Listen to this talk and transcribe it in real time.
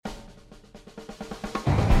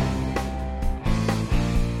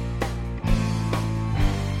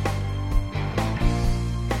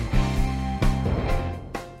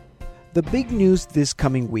The big news this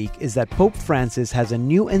coming week is that Pope Francis has a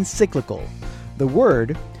new encyclical. The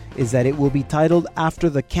word is that it will be titled after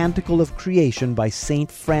the Canticle of Creation by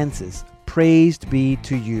Saint Francis, Praised be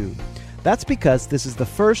to you. That's because this is the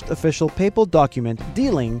first official papal document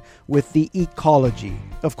dealing with the ecology.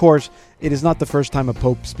 Of course, it is not the first time a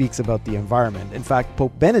pope speaks about the environment. In fact,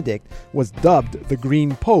 Pope Benedict was dubbed the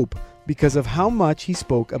Green Pope because of how much he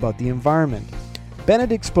spoke about the environment.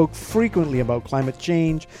 Benedict spoke frequently about climate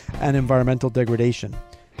change and environmental degradation.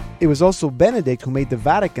 It was also Benedict who made the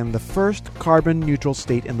Vatican the first carbon-neutral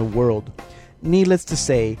state in the world. Needless to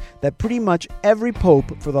say that pretty much every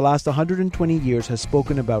pope for the last 120 years has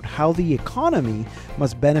spoken about how the economy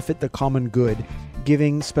must benefit the common good,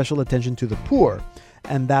 giving special attention to the poor.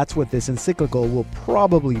 And that's what this encyclical will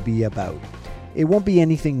probably be about. It won't be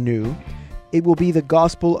anything new. It will be the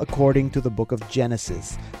gospel according to the book of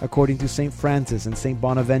Genesis, according to St. Francis and St.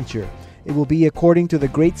 Bonaventure. It will be according to the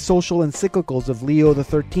great social encyclicals of Leo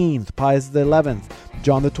XIII, Pius XI,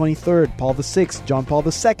 John XXIII, Paul VI, John Paul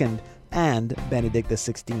II, and Benedict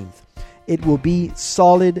XVI. It will be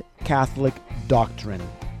solid Catholic doctrine.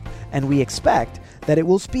 And we expect that it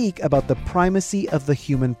will speak about the primacy of the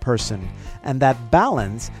human person and that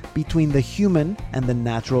balance between the human and the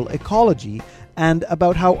natural ecology, and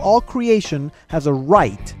about how all creation has a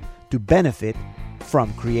right to benefit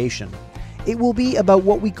from creation. It will be about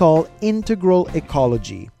what we call integral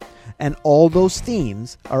ecology, and all those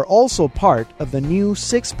themes are also part of the new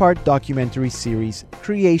 6-part documentary series,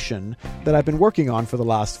 Creation, that I've been working on for the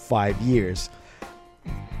last 5 years.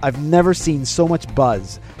 I've never seen so much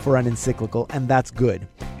buzz for an encyclical, and that's good.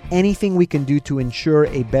 Anything we can do to ensure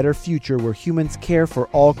a better future where humans care for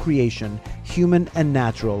all creation, human and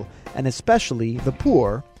natural, and especially the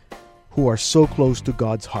poor, who are so close to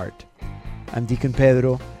God's heart. I'm Deacon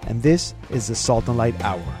Pedro, and this is the Salt and Light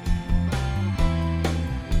Hour.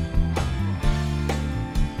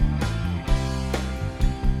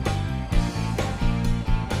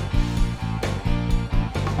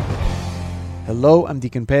 Hello, I'm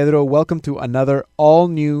Deacon Pedro. Welcome to another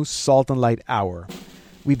all-new Salt and Light Hour.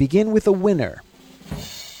 We begin with a winner,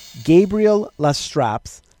 Gabriel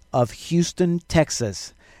Lastraps of Houston,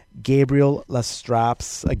 Texas. Gabriel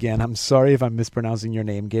Lastraps, again, I'm sorry if I'm mispronouncing your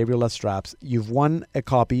name, Gabriel Lastraps. You've won a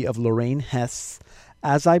copy of Lorraine Hess'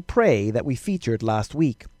 As I Pray that we featured last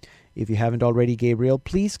week. If you haven't already, Gabriel,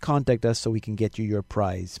 please contact us so we can get you your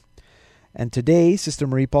prize. And today, Sister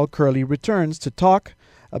Marie Paul Curley returns to talk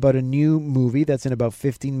about a new movie that's in about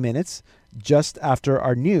 15 minutes, just after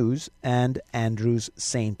our news and Andrew's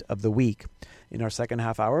Saint of the Week. In our second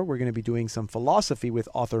half hour, we're going to be doing some philosophy with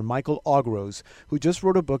author Michael Ogros, who just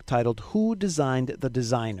wrote a book titled Who Designed the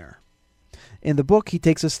Designer? In the book, he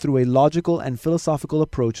takes us through a logical and philosophical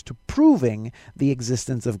approach to proving the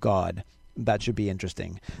existence of God. That should be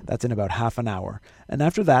interesting. That's in about half an hour. And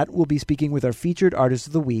after that, we'll be speaking with our featured artist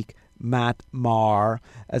of the week, Matt Maher.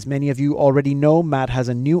 As many of you already know, Matt has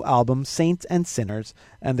a new album, Saints and Sinners,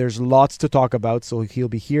 and there's lots to talk about, so he'll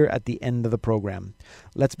be here at the end of the program.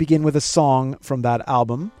 Let's begin with a song from that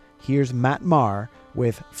album. Here's Matt Maher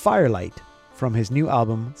with Firelight from his new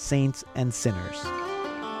album, Saints and Sinners.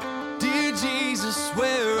 Dear Jesus,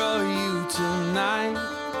 where are you tonight?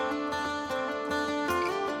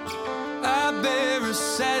 I bear a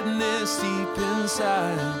sadness deep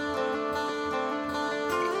inside.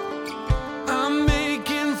 I'm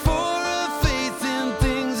making for a faith in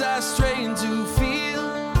things I strain to feel.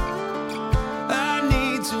 I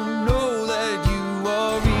need to know that you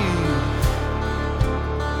are real.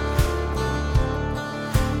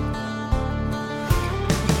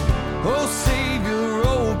 Oh, Savior,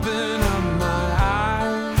 open up my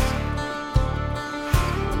eyes.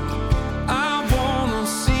 I wanna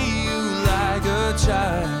see you like a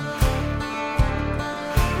child.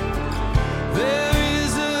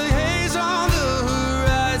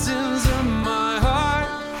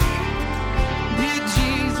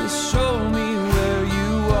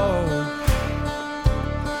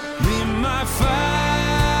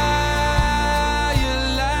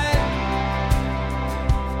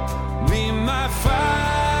 Be my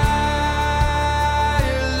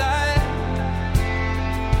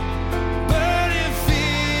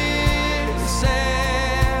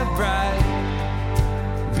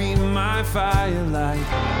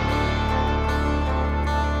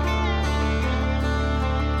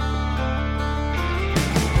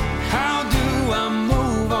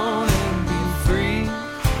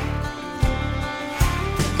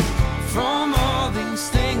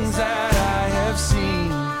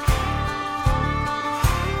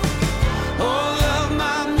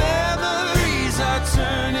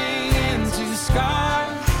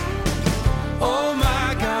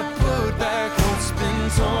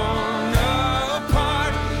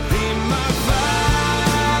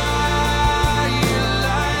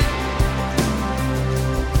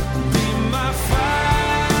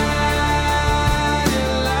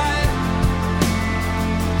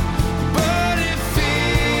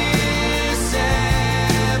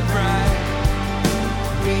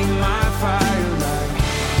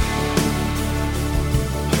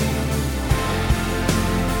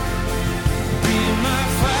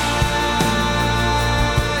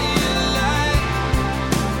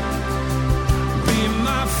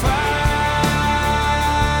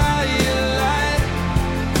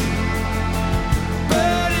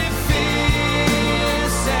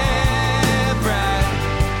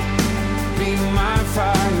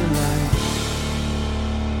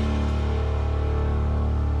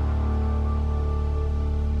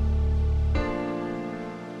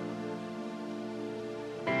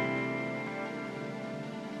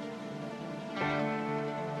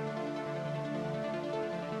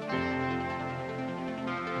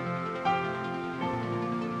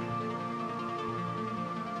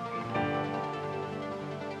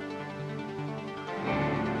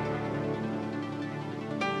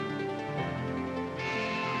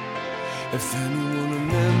If anyone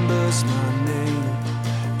remembers my name,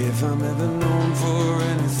 if I'm ever known for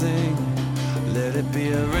anything, let it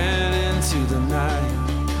be I ran into the night,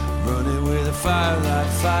 running with a firelight,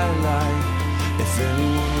 firelight. If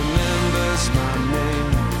anyone remembers my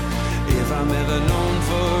name, if I'm ever known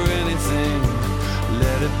for anything,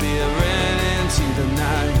 let it be I ran into the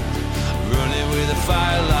night, running with a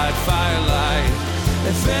firelight, firelight.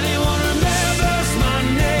 If anyone remembers my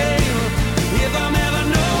name, if I'm ever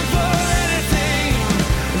known for anything,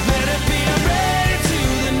 let it be I ran into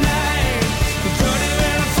the night, running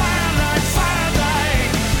with a firelight, firelight.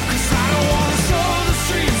 'Cause I don't wanna sow the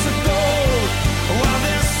streets of gold while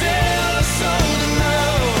there's still a soul to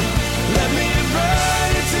love. Let me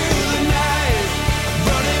burn into the night,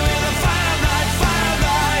 running with a firelight,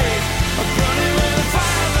 firelight. Running with a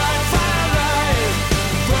firelight, firelight.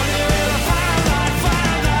 Running with a firelight,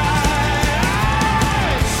 firelight.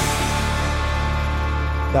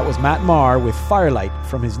 That was Matt Maher with Firelight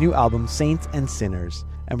from his new album Saints and Sinners.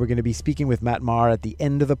 And we're going to be speaking with Matt Maher at the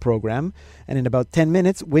end of the program. And in about 10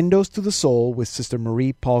 minutes, Windows to the Soul with Sister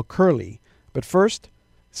Marie Paul Curley. But first,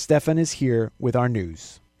 Stefan is here with our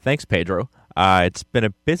news. Thanks, Pedro. It's been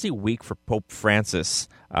a busy week for Pope Francis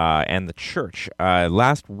and the Church.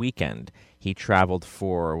 Last weekend, he traveled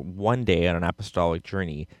for one day on an apostolic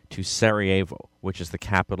journey to Sarajevo, which is the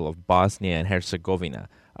capital of Bosnia and Herzegovina,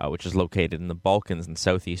 which is located in the Balkans in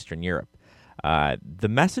southeastern Europe. The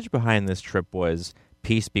message behind this trip was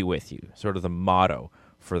 "Peace be with you," sort of the motto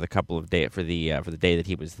for the the day that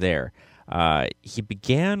he was there. He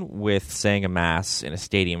began with saying a mass in a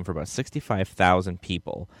stadium for about 65,000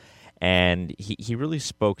 people, and he really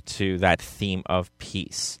spoke to that theme of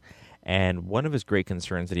peace. And one of his great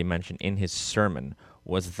concerns that he mentioned in his sermon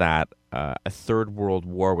was that a third world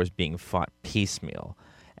war was being fought piecemeal,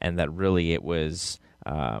 and that really it was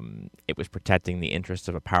protecting the interests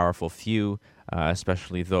of a powerful few,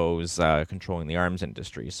 especially those controlling the arms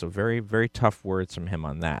industry. So very, very tough words from him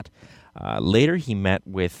on that. Later, he met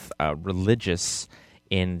with religious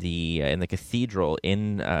in the cathedral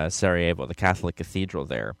in Sarajevo, the Catholic cathedral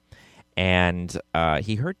there, and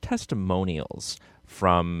he heard testimonials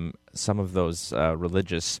from some of those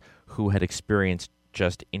religious who had experienced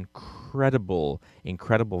just incredible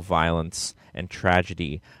violence and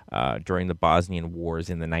tragedy during the Bosnian Wars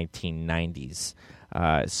in the 1990s.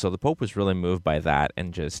 So the Pope was really moved by that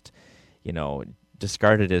and just,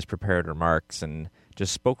 discarded his prepared remarks and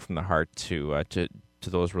just spoke from the heart to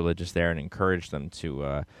those religious there and encouraged them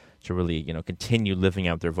to really, continue living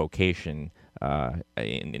out their vocation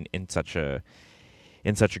in such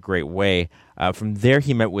a great way. From there,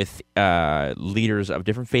 he met with leaders of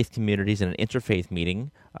different faith communities in an interfaith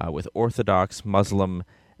meeting with Orthodox, Muslim,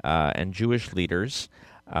 and Jewish leaders.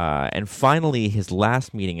 And finally, his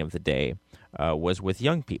last meeting of the day was with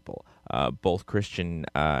young people, both Christian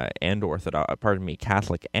and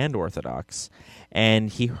Catholic and Orthodox. And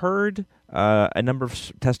he heard a number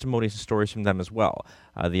of testimonies and stories from them as well.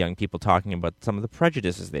 The young people talking about some of the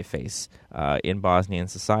prejudices they face in Bosnian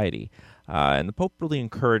society. And the Pope really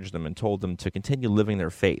encouraged them and told them to continue living their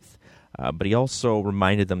faith. But he also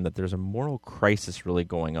reminded them that there's a moral crisis really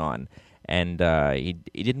going on. And he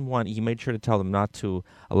made sure to tell them not to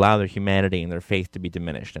allow their humanity and their faith to be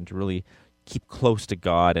diminished and to really keep close to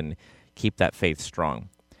God and keep that faith strong.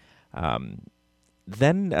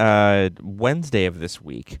 Then Wednesday of this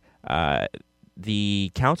week,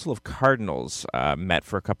 the Council of Cardinals met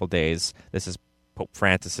for a couple days. This is Pope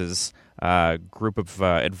Francis's group of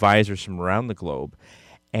advisors from around the globe.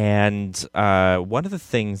 And one of the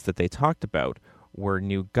things that they talked about were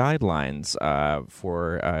new guidelines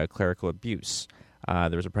for clerical abuse.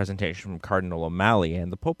 There was a presentation from Cardinal O'Malley,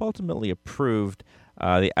 and the Pope ultimately approved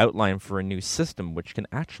the outline for a new system which can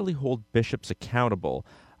actually hold bishops accountable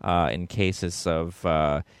in cases of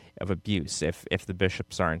abuse if the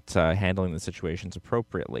bishops aren't handling the situations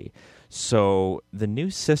appropriately. So the new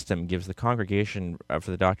system gives the Congregation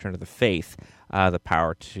for the Doctrine of the Faith the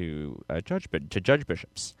power to judge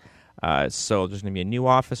bishops. So there's going to be a new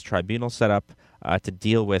office, tribunal set up to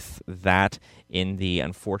deal with that in the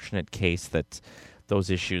unfortunate case that those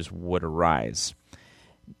issues would arise.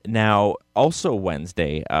 Now, also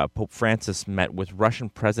Wednesday, Pope Francis met with Russian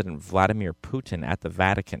President Vladimir Putin at the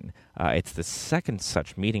Vatican. It's the second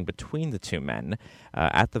such meeting between the two men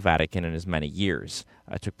at the Vatican in as many years.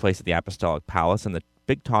 It took place at the Apostolic Palace, and the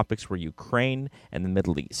big topics were Ukraine and the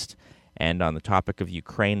Middle East. And on the topic of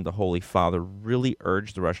Ukraine, the Holy Father really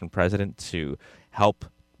urged the Russian president to help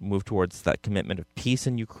move towards that commitment of peace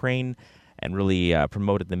in Ukraine and really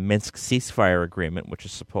promoted the Minsk ceasefire agreement, which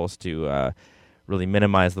is supposed to really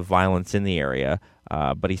minimize the violence in the area.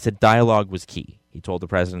 But he said dialogue was key. He told the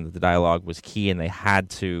president that the dialogue was key, and there had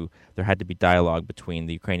to be dialogue between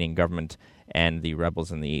the Ukrainian government and the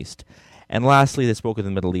rebels in the east. And lastly, they spoke of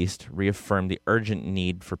the Middle East, reaffirmed the urgent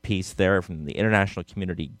need for peace there from the international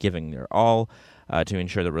community giving their all to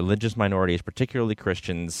ensure that religious minorities, particularly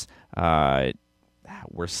Christians,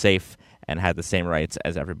 were safe and had the same rights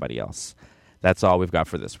as everybody else. That's all we've got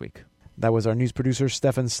for this week. That was our news producer,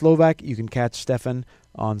 Stefan Slovak. You can catch Stefan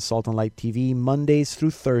on Salt and Light TV Mondays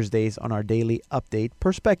through Thursdays on our daily update,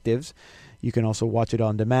 Perspectives. You can also watch it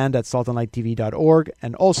on demand at saltandlighttv.org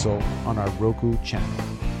and also on our Roku channel.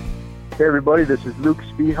 Hey everybody, this is Luke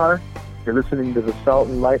Spihar. You're listening to the Salt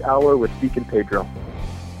and Light Hour with Deacon Pedro.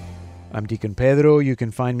 I'm Deacon Pedro. You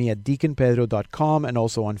can find me at deaconpedro.com and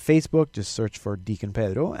also on Facebook. Just search for Deacon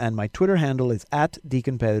Pedro. And my Twitter handle is at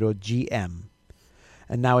DeaconPedroGM.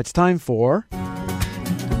 And now it's time for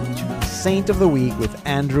Saint of the Week with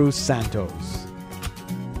Andrew Santos.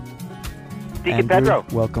 Deacon Andrew, Pedro.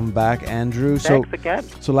 Welcome back, Andrew. Thanks again.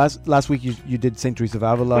 So last week you did St. Teresa of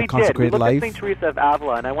Avila, We Consecrated looked Life. at St. Teresa of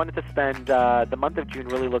Avila, and I wanted to spend the month of June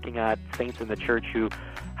really looking at saints in the church who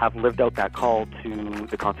have lived out that call to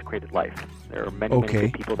the consecrated life. There are many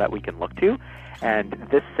good people that we can look to, and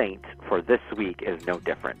this saint for this week is no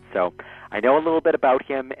different. So I know a little bit about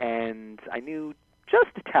him, and I knew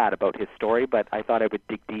just a tad about his story, but I thought I would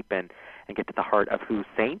dig deep and get to the heart of who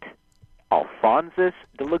Saint Alphonsus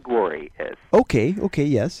de Liguori is. Okay,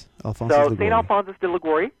 yes. Alphonsus de Liguori. St. Alphonsus de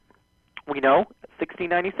Liguori, we know,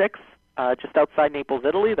 1696, just outside Naples,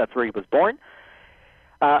 Italy. That's where he was born.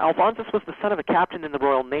 Alphonsus was the son of a captain in the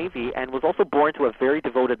Royal Navy and was also born to a very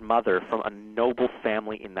devoted mother from a noble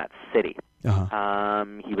family in that city. Uh-huh.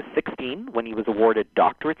 He was 16 when he was awarded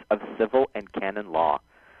doctorates of civil and canon law.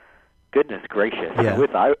 Goodness gracious. Yeah.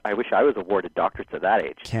 I wish I was awarded doctorates at that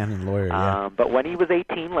age. Canon lawyer, yeah. But when he was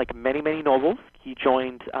 18, like many, many nobles, he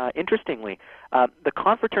joined, interestingly, the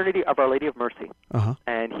Confraternity of Our Lady of Mercy. Uh-huh.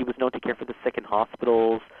 And he was known to care for the sick in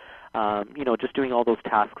hospitals, just doing all those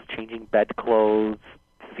tasks, changing bedclothes,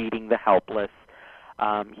 feeding the helpless.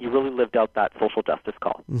 He really lived out that social justice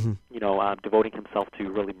call, devoting himself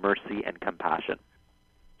to really mercy and compassion.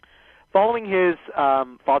 Following his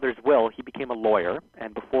father's will, he became a lawyer,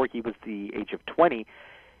 and before he was the age of 20,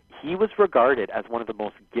 he was regarded as one of the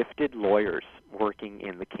most gifted lawyers working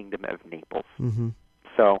in the Kingdom of Naples. Mm-hmm.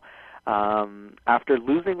 So after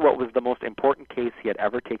losing what was the most important case he had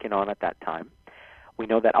ever taken on at that time, we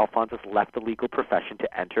know that Alphonsus left the legal profession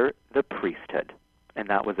to enter the priesthood, and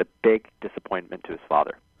that was a big disappointment to his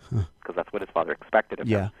father, because that's what his father expected of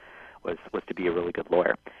him, was to be a really good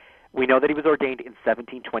lawyer. We know that he was ordained in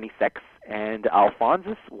 1726, and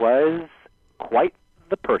Alphonsus was quite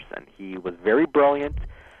the person. He was very brilliant.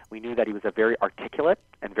 We knew that he was a very articulate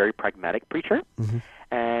and very pragmatic preacher,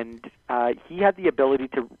 and he had the ability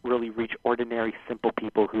to really reach ordinary, simple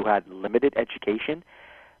people who had limited education,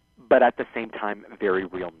 but at the same time, very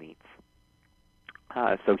real needs.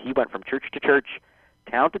 So he went from church to church,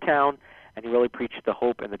 town to town, and he really preached the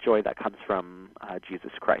hope and the joy that comes from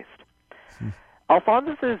Jesus Christ.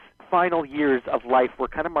 Alphonsus's final years of life were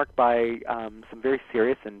kind of marked by some very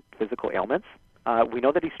serious and physical ailments. We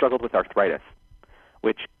know that he struggled with arthritis,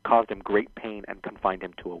 which caused him great pain and confined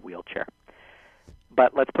him to a wheelchair.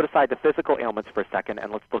 But let's put aside the physical ailments for a second,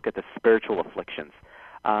 and let's look at the spiritual afflictions.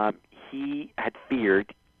 He had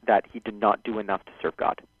feared that he did not do enough to serve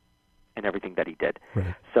God in everything that he did.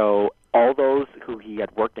 Right. So all those who he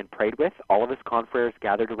had worked and prayed with, all of his confreres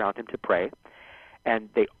gathered around him to pray, and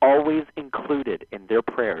they always included in their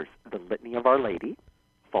prayers the Litany of Our Lady,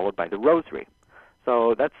 followed by the Rosary.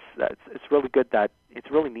 So it's really good that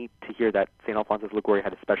it's really neat to hear that St. Alphonsus Liguori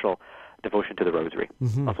had a special devotion to the Rosary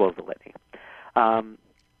as well as the Litany.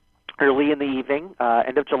 Early in the evening,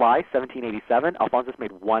 end of July 1787, Alphonsus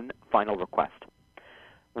made one final request.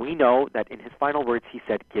 We know that in his final words he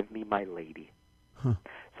said, "Give me my lady."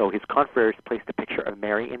 So his confreres placed a picture of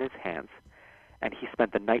Mary in his hands, and he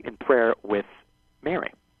spent the night in prayer with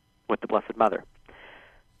Mary, with the Blessed Mother.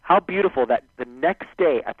 How beautiful that the next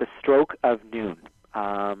day at the stroke of noon,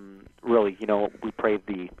 really, we pray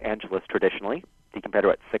the Angelus traditionally, Deacon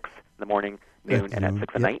Pedro at 6 in the morning, noon, and at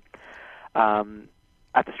 6 at night.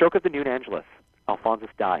 At the stroke of the noon Angelus, Alphonsus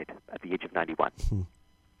died at the age of 91.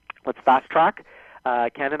 Let's fast track.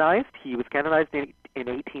 Canonized. He was canonized in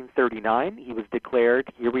 1839. He was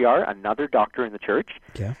declared, here we are, another doctor in the church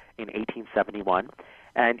in 1871.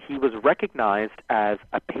 And he was recognized as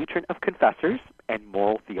a patron of confessors and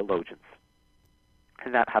moral theologians.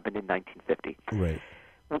 And that happened in 1950. Right.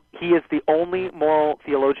 He is the only moral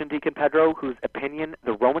theologian, Deacon Pedro, whose opinion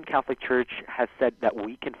the Roman Catholic Church has said that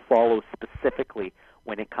we can follow specifically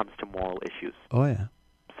when it comes to moral issues. Oh, yeah.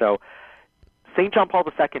 So St. John Paul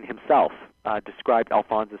II himself described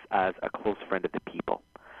Alphonsus as a close friend of the people,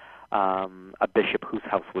 a bishop whose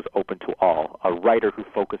house was open to all, a writer who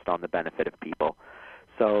focused on the benefit of people.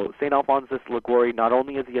 So St. Alphonsus Liguori, not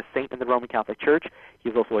only is he a saint in the Roman Catholic Church,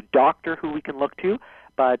 he's also a doctor who we can look to,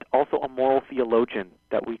 but also a moral theologian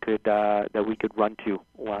that we could run to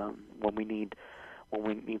when we need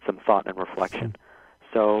some thought and reflection.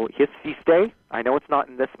 So his feast day, I know it's not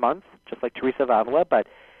in this month, just like Teresa of Avila, but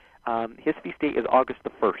his feast day is August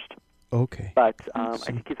the 1st. Okay. But I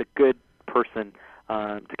think he's a good person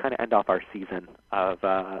to kind of end off our season of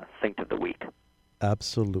Saint of the Week.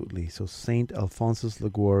 Absolutely. So St. Alphonsus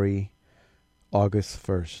Liguori, August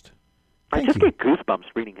 1st. I just get goosebumps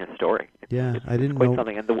reading his story. I didn't quite know.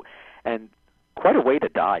 Something, and quite a way to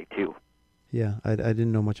die, too. Yeah, I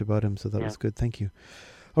didn't know much about him, so that was good. Thank you.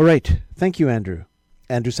 All right. Thank you, Andrew.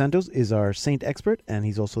 Andrew Santos is our saint expert, and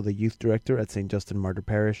he's also the youth director at St. Justin Martyr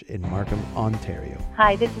Parish in Markham, Ontario.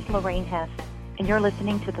 Hi, this is Lorraine Hess, and you're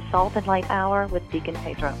listening to the Salt and Light Hour with Deacon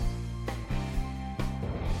Pedro.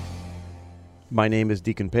 My name is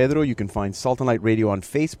Deacon Pedro. You can find Salt and Light Radio on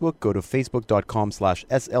Facebook. Go to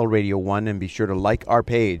facebook.com/slradio1 and be sure to like our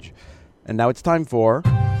page. And now it's time for...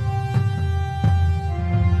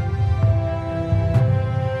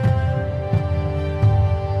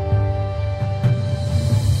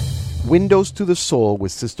 Windows to the Soul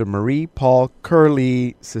with Sister Marie Paul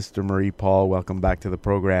Curley. Sister Marie Paul, welcome back to the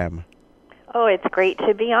program. Oh, it's great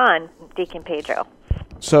to be on, Deacon Pedro.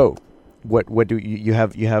 So, what do you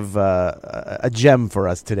have a gem for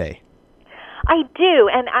us today? I do,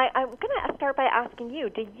 and I'm going to start by asking you,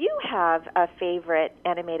 do you have a favorite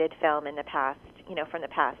animated film in the past, from the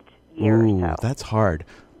past year or so? That's hard.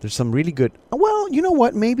 There's some really good... Well, you know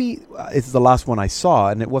what? Maybe it's the last one I saw,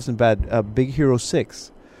 and it wasn't bad. Big Hero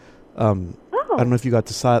 6. I don't know if you got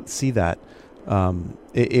to see that.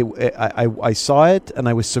 I saw it and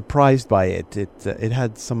I was surprised by it. It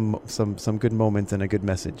had some good moments and a good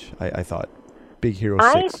message. I thought. Big Hero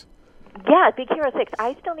 6. Yeah, Big Hero 6.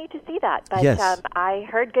 I still need to see that, but yes. I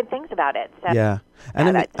heard good things about it. So yeah,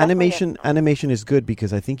 animation is good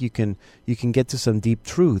because I think you can get to some deep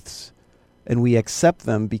truths, and we accept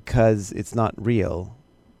them because it's not real.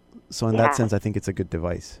 So in that sense, I think it's a good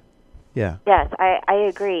device. Yeah. Yes, I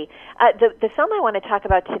agree. The film I want to talk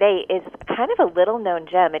about today is kind of a little-known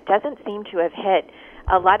gem. It doesn't seem to have hit.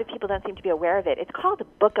 A lot of people don't seem to be aware of it. It's called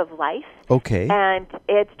Book of Life. Okay. And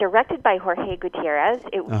it's directed by Jorge Gutierrez.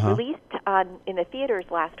 It was released in the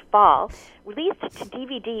theaters last fall, released to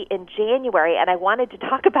DVD in January, and I wanted to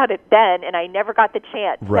talk about it then, and I never got the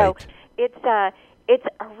chance. Right. So it's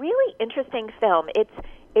a really interesting film. It's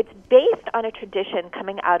based on a tradition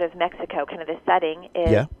coming out of Mexico. Kind of the setting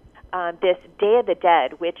is this Day of the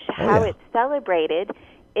Dead, which it's celebrated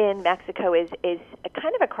in Mexico is a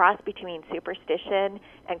kind of a cross between superstition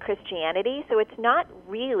and Christianity. So it's not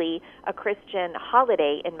really a Christian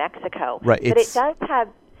holiday in Mexico. Right. But it does have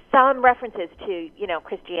some references to,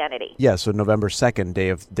 Christianity. Yeah, so November 2nd, Day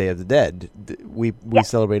of the Dead. We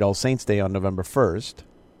celebrate All Saints' Day on November 1st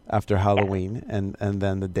after Halloween, and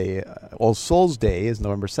then the day All Souls' Day is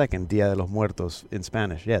November 2nd, Dia de los Muertos in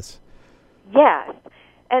Spanish. Yes. Yes.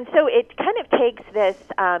 And so it kind of takes this,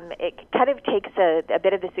 a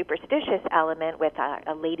bit of the superstitious element with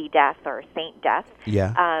a Lady Death or Saint Death.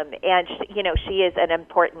 Yeah. And, she is an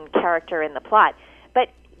important character in the plot.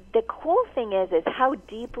 But the cool thing is how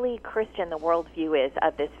deeply Christian the worldview is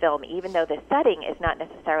of this film, even though the setting is not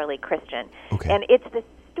necessarily Christian. Okay. And it's the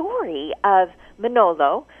story of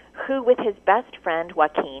Manolo, who with his best friend,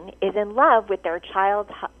 Joaquin, is in love with their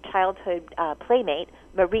childhood playmate,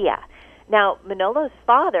 Maria. Now, Manolo's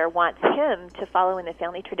father wants him to follow in the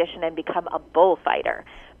family tradition and become a bullfighter,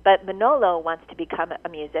 but Manolo wants to become a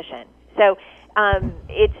musician. So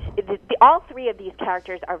all three of these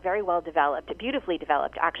characters are very well developed, beautifully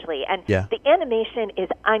developed, actually. And the animation is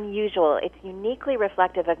unusual. It's uniquely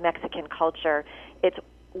reflective of Mexican culture. It's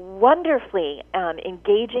wonderfully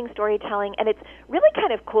engaging storytelling, and it's really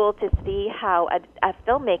kind of cool to see how a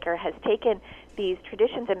filmmaker has taken these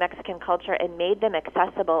traditions in Mexican culture and made them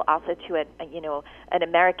accessible also to an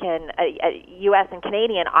American, a U.S. and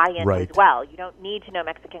Canadian audience as well. You don't need to know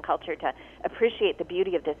Mexican culture to appreciate the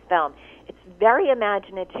beauty of this film. It's very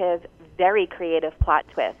imaginative, very creative plot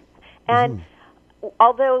twists. And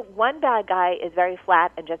although one bad guy is very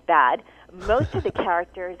flat and just bad, most of the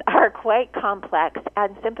characters are quite complex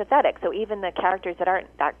and sympathetic. So even the characters that aren't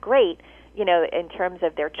that great, in terms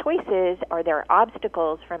of their choices or their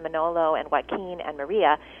obstacles from Manolo and Joaquin and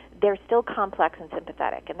Maria, they're still complex and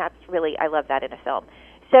sympathetic. And that's really, I love that in a film.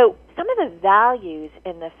 So some of the values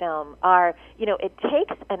in the film are, it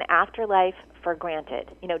takes an afterlife for granted.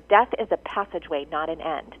 You know, death is a passageway, not an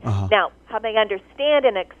end. Uh-huh. Now, how they understand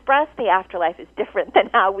and express the afterlife is different than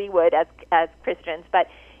how we would as Christians, but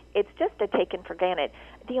it's just a taken for granted.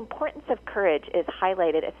 The importance of courage is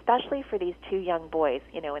highlighted, especially for these two young boys,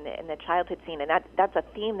 you know, in the childhood scene, and that's a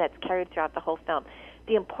theme that's carried throughout the whole film.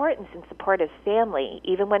 The importance and support of family,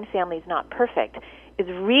 even when family's not perfect, is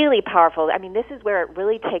really powerful. I mean, this is where it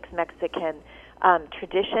really takes Mexican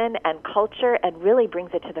tradition and culture and really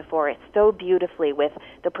brings it to the fore so beautifully with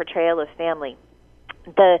the portrayal of family.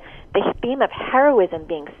 The theme of heroism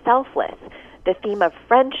being selfless, the theme of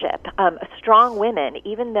friendship, strong women,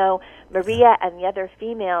 even though Maria and the other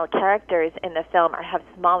female characters in the film have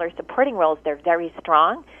smaller supporting roles, they're very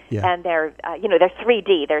strong, and they're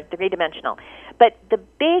 3D, they're three-dimensional. But the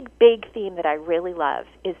big theme that I really love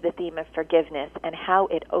is the theme of forgiveness and how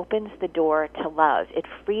it opens the door to love. It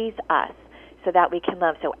frees us so that we can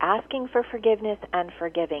love. So asking for forgiveness and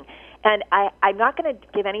forgiving. And I'm not going to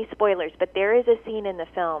give any spoilers, but there is a scene in the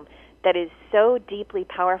film that is so deeply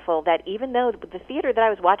powerful that even though the theater that I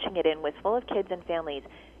was watching it in was full of kids and families,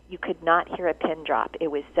 you could not hear a pin drop. It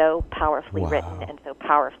was so powerfully written and so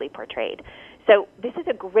powerfully portrayed. So this is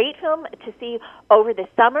a great film to see over the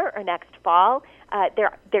summer or next fall.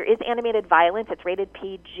 There is animated violence. It's rated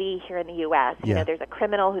PG here in the U.S. You know, there's a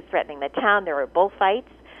criminal who's threatening the town. There are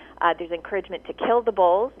bullfights. There's encouragement to kill the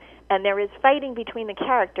bulls. And there is fighting between the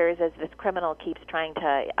characters as this criminal keeps trying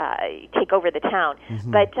to take over the town.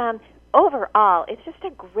 Mm-hmm. But overall, it's just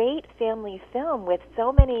a great family film with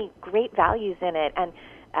so many great values in it, and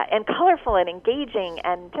colorful and engaging,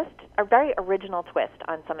 and just a very original twist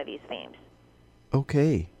on some of these themes.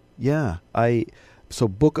 Okay, yeah. So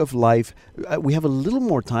Book of Life, we have a little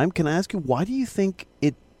more time. Can I ask you, why do you think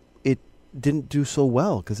it didn't do so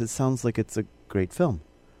well? Because it sounds like it's a great film.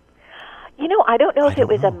 You know, I don't know if it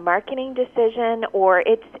was a marketing decision or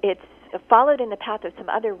it's followed in the path of some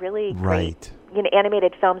other really great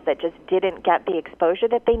animated films that just didn't get the exposure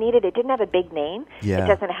that they needed. It didn't have a big name. Yeah. It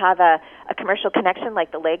doesn't have a commercial connection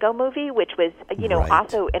like the Lego Movie, which was,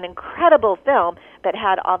 also an incredible film that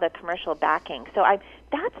had all the commercial backing. So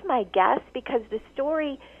that's my guess, because the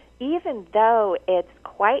story, even though it's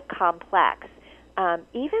quite complex,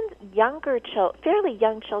 even fairly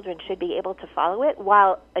young children should be able to follow it,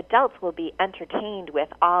 while adults will be entertained with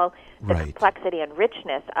all the complexity and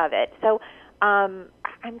richness of it. So I'm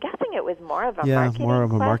guessing it was more of a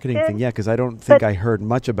marketing thing. Yeah, because I don't think I heard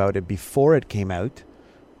much about it before it came out.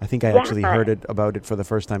 I think I actually heard about it for the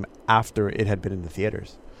first time after it had been in the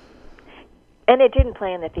theaters. And it didn't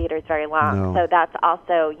play in the theaters very long, so that's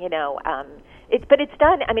also, it's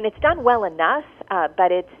done. I mean, it's done well enough,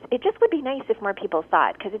 but it just would be nice if more people saw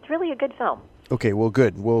it, because it's really a good film. Okay, well,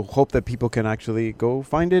 good. We'll hope that people can actually go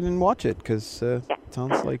find it and watch it, because it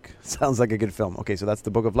sounds like a good film. Okay, so that's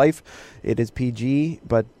The Book of Life. It is PG,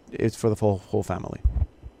 but it's for the whole family.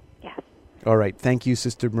 Yes. All right. Thank you,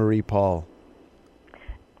 Sister Marie Paul.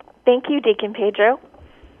 Thank you, Deacon Pedro.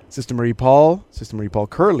 Sister Marie Paul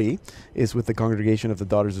Curley is with the Congregation of the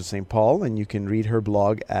Daughters of St. Paul, and you can read her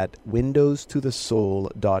blog at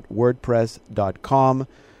windowstothesoul.wordpress.com,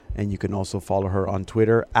 and you can also follow her on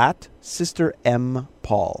Twitter at Sister M.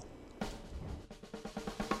 Paul.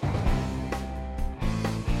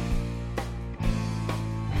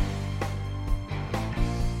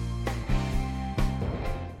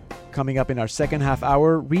 Coming up in our second half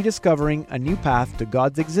hour, rediscovering a new path to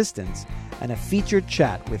God's existence and a featured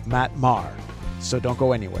chat with Matt Maher. So don't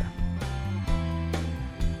go anywhere.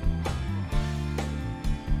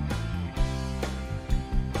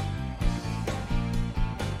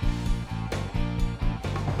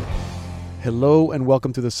 Hello and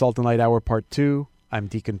welcome to the Salt and Light Hour Part 2. I'm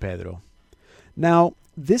Deacon Pedro. Now,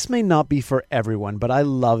 this may not be for everyone, but I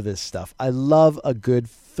love this stuff. I love a good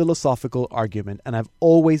philosophical argument, and I've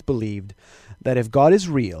always believed that if God is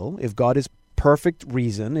real, if God is perfect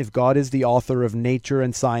reason, if God is the author of nature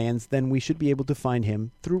and science, then we should be able to find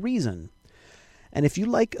him through reason. And if you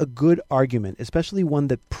like a good argument, especially one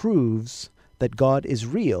that proves that God is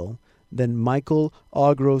real, then Michael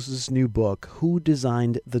Agros's new book, Who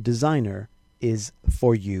Designed the Designer, is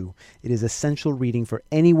for you. It is essential reading for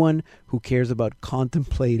anyone who cares about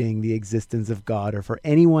contemplating the existence of God, or for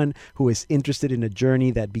anyone who is interested in a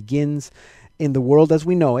journey that begins in the world as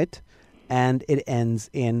we know it and it ends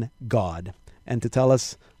in God. And to tell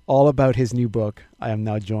us all about his new book, I am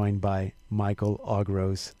now joined by Michael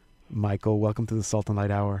Agros. Michael, welcome to the Salt and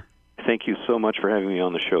Light Hour. Thank you so much for having me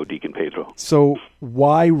on the show, Deacon Pedro. So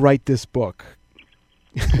why write this book?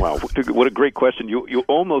 Wow, what a great question. You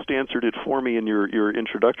almost answered it for me in your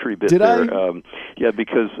introductory bit. Did there. I? Yeah,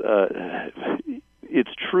 because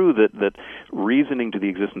it's true that reasoning to the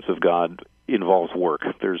existence of God involves work.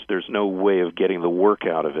 There's no way of getting the work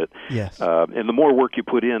out of it. Yes. And the more work you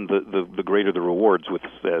put in, the greater the rewards,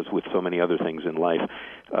 as with so many other things in life.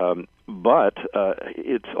 But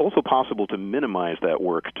it's also possible to minimize that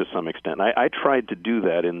work to some extent. I tried to do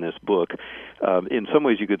that in this book. In some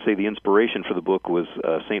ways, you could say the inspiration for the book was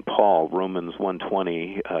St. Paul, Romans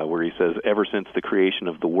 1:20, where he says, "Ever since the creation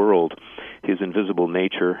of the world, his invisible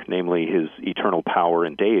nature, namely his eternal power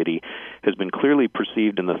and deity, has been clearly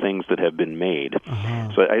perceived in the things that have been made." Uh-huh.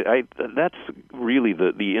 So that's really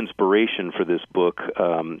the inspiration for this book.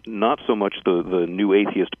 Not so much the new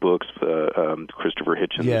atheist books, Christopher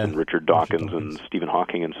Hitchens and Richard Dawkins and Stephen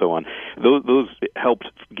Hawking and so on. Those helped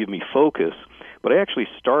give me focus. But I actually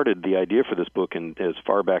started the idea for this book as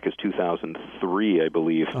far back as 2003, I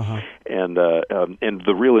believe. Uh-huh. And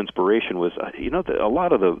the real inspiration was, a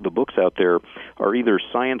lot of the books out there are either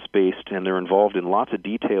science-based and they're involved in lots of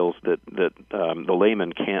details that the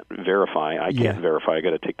layman can't verify. I can't verify. I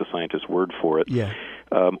got to take the scientist's word for it. Yeah.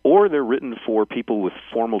 Or they're written for people with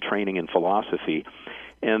formal training in philosophy.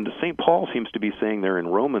 And St. Paul seems to be saying there in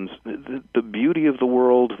Romans, the beauty of the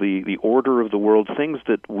world, the order of the world, things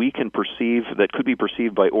that we can perceive, that could be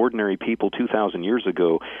perceived by ordinary people 2,000 years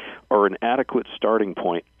ago, are an adequate starting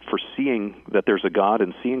point for seeing that there's a God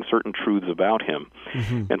and seeing certain truths about him.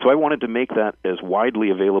 Mm-hmm. And so I wanted to make that as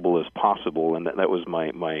widely available as possible, and that was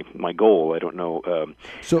my goal. I don't know,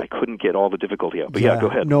 I couldn't get all the difficulty out. But go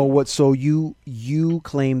ahead. So you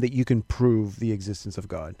claim that you can prove the existence of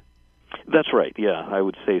God? That's right, yeah, I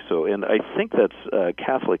would say so. And I think that's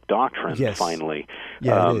Catholic doctrine, finally.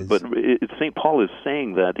 Yeah, it is. But St. Paul is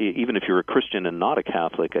saying that even if you're a Christian and not a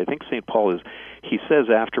Catholic, I think St. Paul he says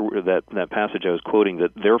after that passage I was quoting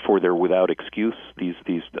that therefore they're without excuse,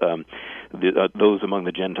 those among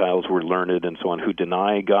the Gentiles who are learned and so on, who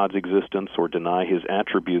deny God's existence or deny his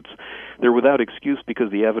attributes, they're without excuse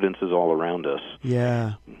because the evidence is all around us.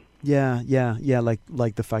 Yeah,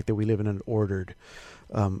 like the fact that we live in an ordered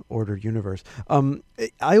universe.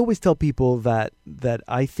 I always tell people that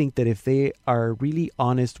I think that if they are really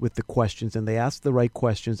honest with the questions and they ask the right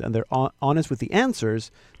questions and they're honest with the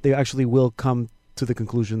answers, they actually will come to the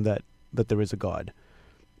conclusion that there is a God.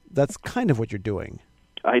 That's kind of what you're doing.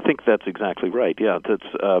 I think that's exactly right. Yeah, that's.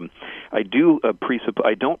 I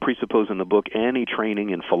don't presuppose in the book any training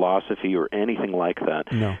in philosophy or anything like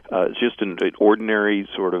that. No, it's just an ordinary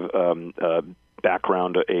sort of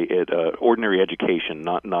background, ordinary education,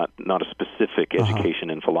 not a specific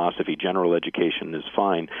education in philosophy. General education is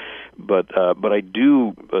fine, but I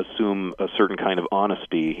do assume a certain kind of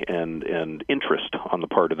honesty and interest on the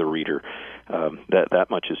part of the reader.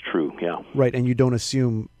 That much is true. Yeah. Right, and you don't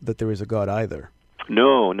assume that there is a God either.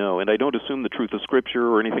 No, and I don't assume the truth of Scripture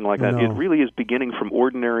or anything like that. No. It really is beginning from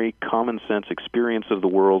ordinary common sense experience of the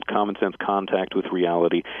world, common sense contact with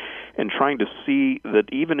reality, and trying to see that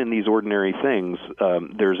even in these ordinary things,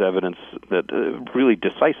 there's evidence, that really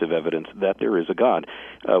decisive evidence that there is a God.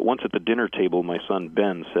 Once at the dinner table, my son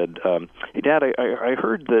Ben said, "Hey, Dad, I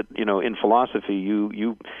heard that in philosophy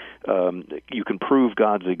you can prove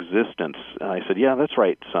God's existence." And I said, "Yeah, that's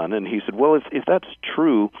right, son." And he said, "Well, if that's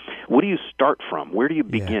true, what do you start from? Where do you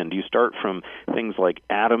begin? Do you start from things like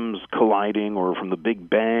atoms colliding, or from the Big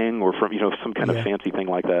Bang, or from some kind of fancy thing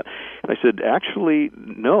like that?" And I said, "Actually,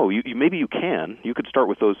 no. Maybe you can. You could start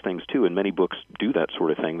with those things too, and many books do that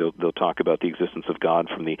sort of thing. They'll talk about the existence of God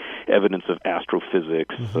from the evidence of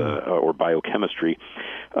astrophysics or biochemistry.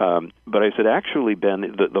 But I said, actually,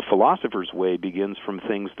 Ben, the philosopher's way begins from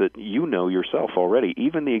things that you know yourself already,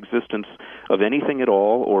 even the existence of anything at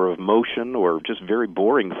all, or of motion, or just very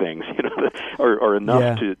boring things, are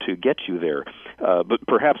enough to get you there. But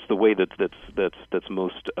perhaps the way that's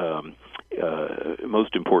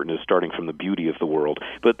most important is starting from the beauty of the world.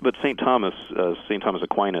 But St. Thomas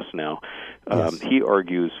Aquinas now, he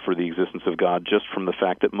argues for the existence of God just from the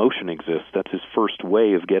fact that motion exists. That's his first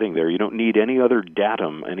way of getting there. You don't need any other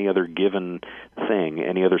datum, any other given thing,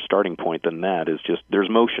 any other starting point than that. Is just there's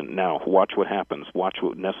motion. Now watch what happens. Watch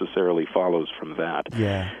what necessarily follows from that.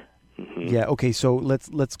 Yeah. Mm-hmm. Yeah. Okay. So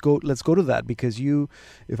let's go to that, because you,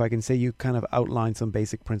 if I can say, you kind of outline some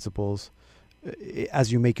basic principles.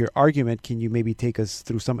 As you make your argument, can you maybe take us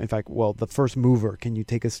through some? In fact, the first mover, can you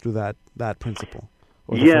take us through that principle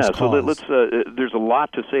or the Yeah, first so cause? let's. There's a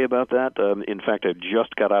lot to say about that. In fact, I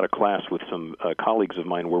just got out of class with some colleagues of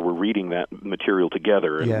mine where we're reading that material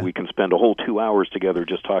together, and we can spend a whole 2 hours together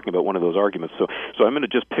just talking about one of those arguments. So I'm going to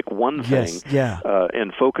just pick one thing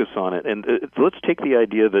and focus on it. And let's take the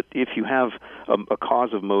idea that if you have a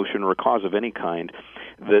cause of motion or a cause of any kind,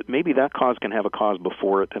 that maybe that cause can have a cause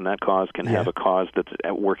before it, and that cause can have a cause that's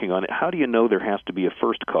working on it. How do you know there has to be a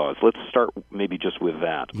first cause? Let's start maybe just with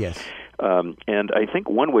that. Yes. And I think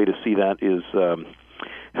one way to see that is,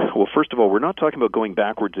 well, first of all, we're not talking about going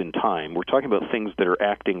backwards in time. We're talking about things that are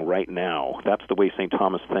acting right now. That's the way St.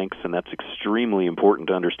 Thomas thinks, and that's extremely important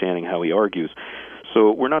to understanding how he argues.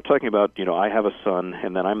 So we're not talking about, I have a son,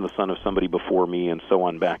 and then I'm the son of somebody before me, and so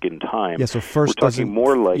on back in time. Yeah, so first we're talking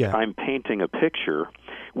more like I'm painting a picture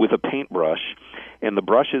with a paintbrush, and the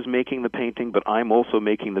brush is making the painting, but I'm also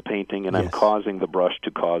making the painting, and I'm causing the brush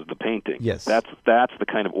to cause the painting. Yes. That's the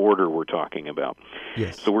kind of order we're talking about.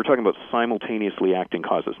 Yes. So we're talking about simultaneously acting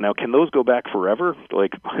causes. Now, can those go back forever?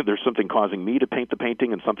 Like, there's something causing me to paint the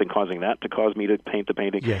painting and something causing that to cause me to paint the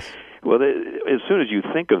painting? Yes. Well, as soon as you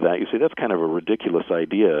think of that, you say that's kind of a ridiculous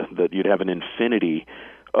idea that you'd have an infinity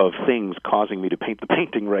of things causing me to paint the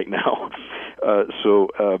painting right now. So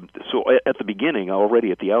at the beginning,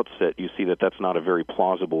 already at the outset, you see that that's not a very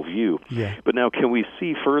plausible view. Yeah. But now, can we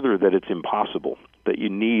see further that it's impossible, that you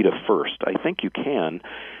need a first? I think you can.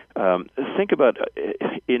 Think about,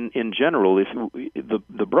 in general, if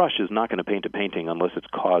the brush is not going to paint a painting unless it's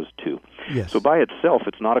caused to. Yes. So by itself,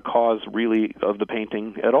 it's not a cause really of the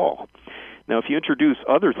painting at all. Now, if you introduce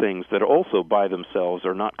other things that also by themselves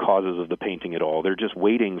are not causes of the painting at all, they're just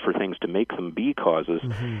waiting for things to make them be causes,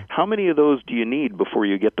 how many of those do you need before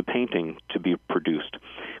you get the painting to be produced?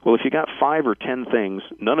 Well, if you got 5 or 10 things,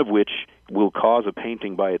 none of which will cause a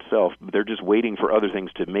painting by itself, they're just waiting for other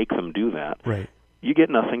things to make them do that. Right. You get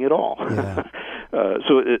nothing at all. Yeah.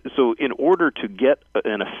 So in order to get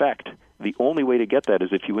an effect, the only way to get that is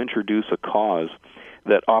if you introduce a cause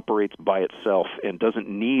that operates by itself and doesn't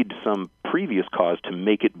need some previous cause to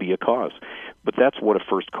make it be a cause. But that's what a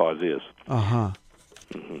first cause is. Uh-huh.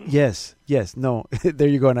 Yes. No, there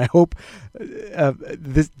you go. And I hope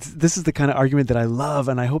this is the kind of argument that I love,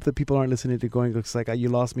 and I hope that people aren't listening to going, looks like you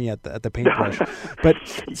lost me at the paintbrush. But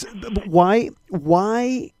why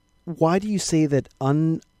do you say that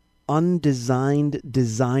undesigned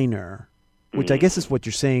designer, which I guess is what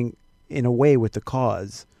you're saying in a way with the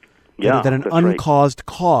cause, that an uncaused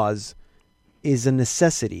cause is a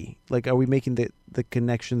necessity? Like, are we making the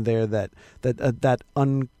connection there that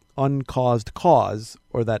uncaused cause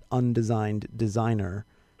or that undesigned designer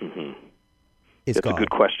is That's God? a good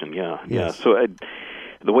question, yeah. Yes. So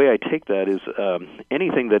the way I take that is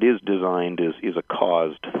anything that is designed is a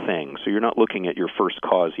caused thing. So you're not looking at your first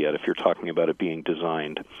cause yet if you're talking about it being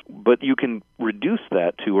designed. But you can reduce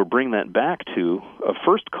that to or bring that back to a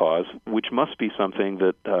first cause, which must be something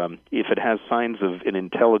that if it has signs of an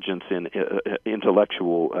intelligence in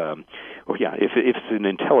intellectual, if it's an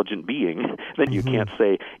intelligent being, then you can't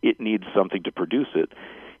say it needs something to produce it.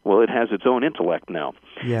 Well, it has its own intellect now.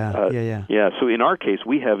 Yeah. So in our case,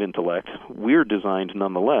 we have intellect. We're designed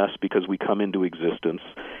nonetheless because we come into existence,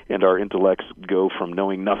 and our intellects go from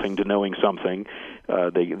knowing nothing to knowing something.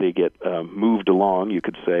 They get moved along, you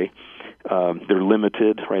could say. They're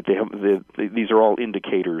limited, right? These are all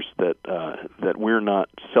indicators that we're not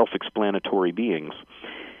self-explanatory beings.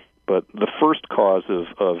 But the first cause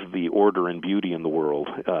of the order and beauty in the world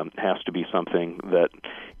has to be something that,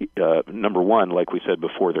 number one, like we said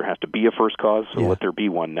before, there has to be a first cause, so let there be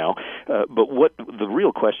one now. But what the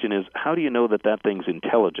real question is, how do you know that thing's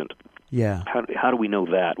intelligent? Yeah. How do we know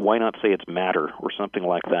that? Why not say it's matter or something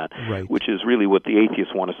like that, right. Which is really what the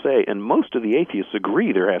atheists want to say. And most of the atheists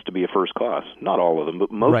agree there has to be a first cause. Not all of them, but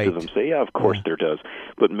most of them say, yeah, of course there does.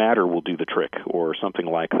 But matter will do the trick or something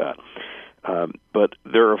like that. But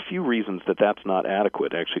there are a few reasons that that's not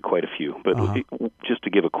adequate, actually quite a few. But just to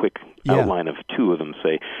give a quick outline of two of them,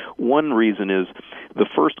 say, one reason is the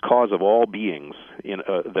first cause of all beings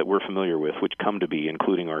that we're familiar with, which come to be,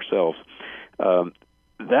 including ourselves,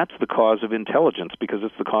 that's the cause of intelligence because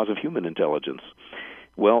it's the cause of human intelligence.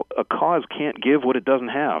 Well, a cause can't give what it doesn't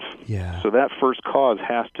have. Yeah. So that first cause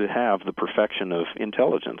has to have the perfection of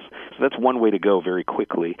intelligence. So that's one way to go very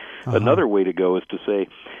quickly. Another way to go is to say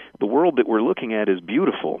the world that we're looking at is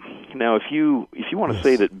beautiful. Now, if you want to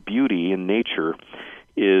say that beauty in nature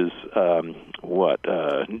is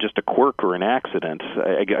just a quirk or an accident,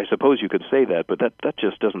 I suppose you could say that, but that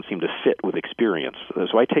just doesn't seem to fit with experience.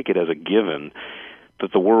 So I take it as a given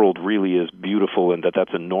that the world really is beautiful and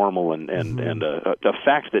that's a normal and a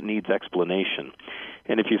fact that needs explanation.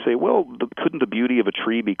 And if you say, well, couldn't the beauty of a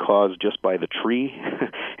tree be caused just by the tree?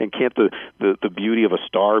 And can't the beauty of a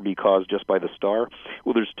star be caused just by the star?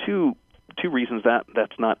 Well, there's two reasons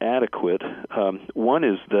that's not adequate. One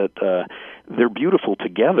is that they're beautiful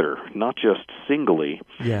together, not just singly,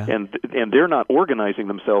 and they're not organizing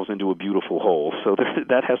themselves into a beautiful whole. So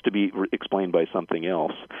that has to be explained by something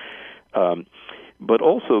else. But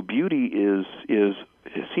also, beauty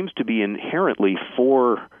seems to be inherently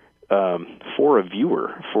for a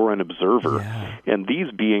viewer, for an observer. And these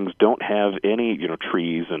beings don't have any,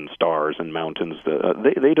 trees and stars and mountains.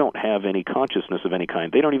 They don't have any consciousness of any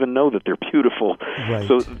kind. They don't even know that they're beautiful. Right.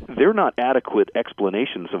 So they're not adequate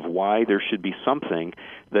explanations of why there should be something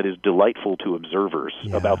that is delightful to observers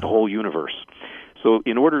about the whole universe. So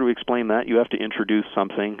in order to explain that, you have to introduce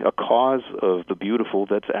something, a cause of the beautiful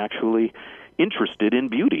that's actually interested in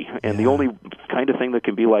beauty. And the only kind of thing that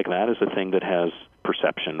can be like that is a thing that has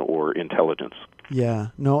perception or intelligence. Yeah.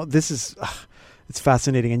 No, this is... it's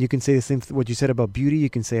fascinating. And you can say the same what you said about beauty, you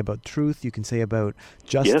can say about truth, you can say about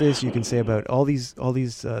justice, you can say about all these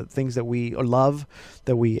things that we love,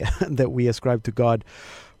 that we ascribe to God.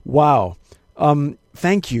 Wow.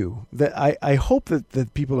 Thank you. I hope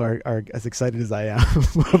that people are as excited as I am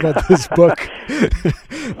about this book.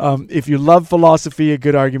 If you love philosophy, a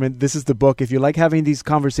good argument, this is the book. If you like having these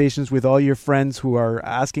conversations with all your friends who are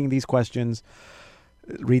asking these questions,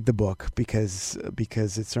 read the book because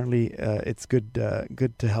it's certainly it's good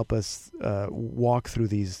to help us walk through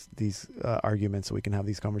these arguments so we can have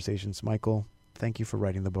these conversations. Michael, thank you for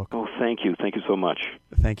writing the book. Oh, thank you so much.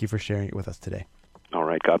 Thank you for sharing it with us today. All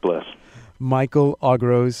right, God bless. Michael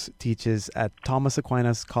Augros teaches at Thomas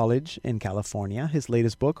Aquinas College in California. His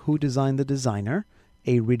latest book, Who Designed the Designer?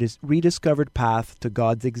 A Rediscovered Path to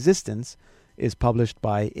God's Existence, is published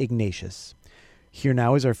by Ignatius. Here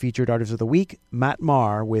now is our featured artist of the week, Matt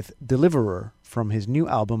Maher, with Deliverer from his new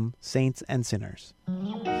album, Saints and Sinners.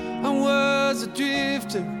 I was a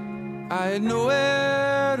drifter, I had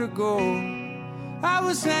nowhere to go. I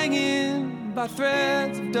was hanging by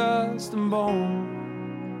threads of dust and bone.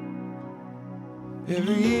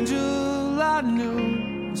 Every angel I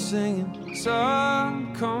knew was singing,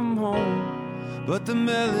 "Son, come home." But the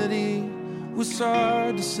melody was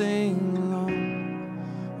hard to sing along.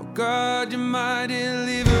 Oh God, you're my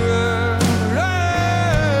deliverer,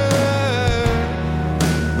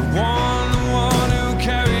 the one who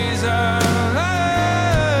carries our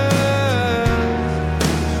lives.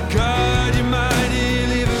 God, you're my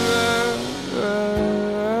deliverer.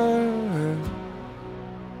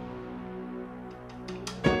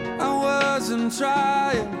 I wasn't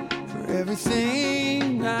trying for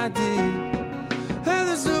everything I did. And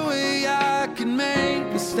there's no way I can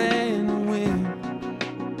make a stand and win.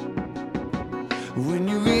 When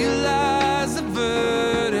you realize the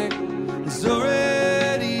verdict is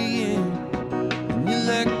already in, and you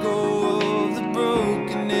let go of the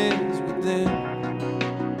brokenness within.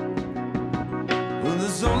 Well,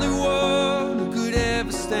 there's only one who could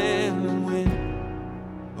ever stand and win.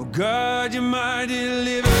 Oh God, you're my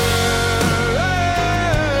deliverer.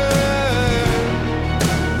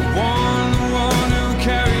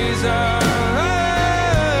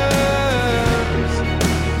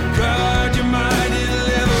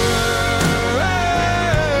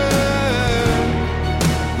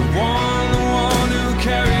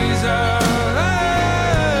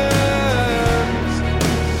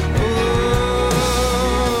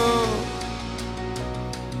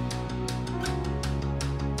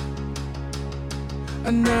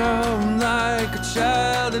 And now I'm like a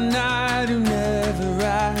child at night who never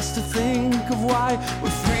asked to think of why we're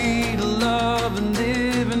free to love and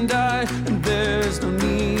live and die, and there's no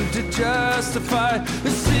need to justify the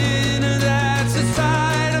sinner that's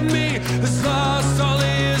inside of me, has lost all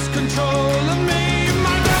his control of me.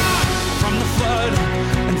 My God, from the flood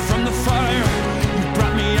and from the fire, you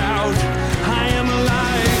brought me out. I am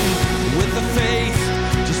alive with the faith,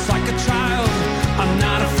 just like a child. I'm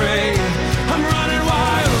not afraid. I'm running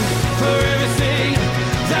wild for everything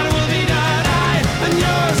that will be done. I am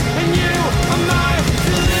yours and you are my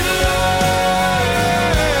deliverer.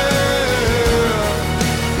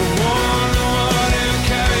 The one who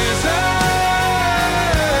carries us.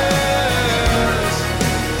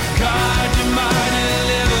 God,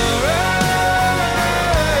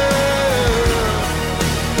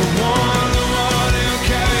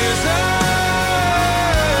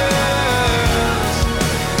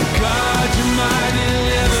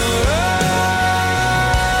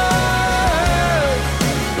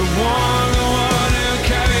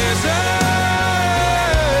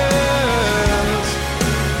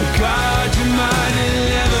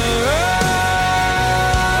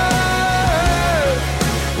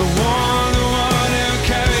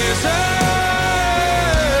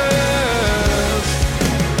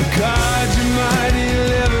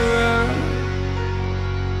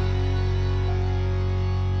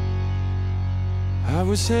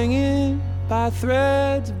 was hanging by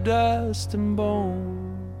threads of dust and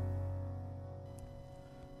bone.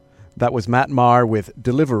 That was Matt Maher with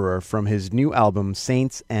Deliverer from his new album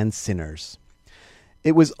Saints and Sinners.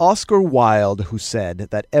 It was Oscar Wilde who said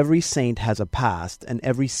that every saint has a past and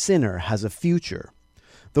every sinner has a future.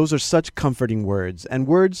 Those are such comforting words, and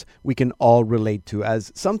words we can all relate to,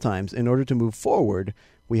 as sometimes, in order to move forward,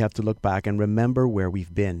 we have to look back and remember where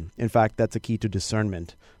we've been. In fact, that's a key to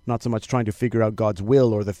discernment. Not so much trying to figure out God's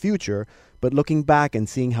will or the future, but looking back and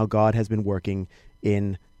seeing how God has been working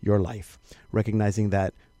in your life. Recognizing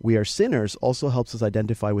that we are sinners also helps us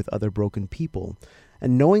identify with other broken people.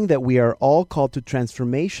 And knowing that we are all called to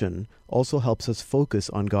transformation also helps us focus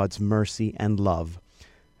on God's mercy and love.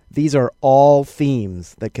 These are all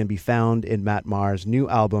themes that can be found in Matt Maher's new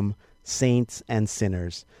album, Saints and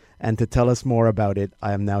Sinners. And to tell us more about it,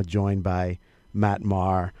 I am now joined by Matt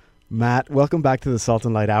Maher. Matt, welcome back to the Salt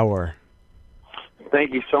and Light Hour.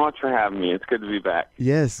 Thank you so much for having me. It's good to be back.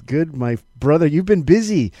 Yes, good, my brother. You've been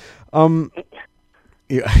busy. Yeah,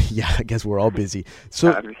 I guess we're all busy.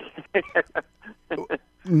 So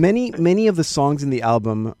many of the songs in the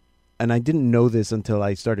album, and I didn't know this until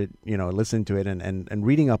I started, listening to it and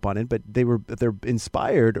reading up on it, but they're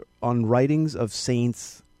inspired on writings of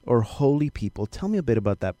saints or holy people. Tell me a bit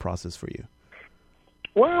about that process for you.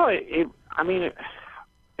 Well, in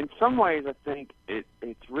some ways, I think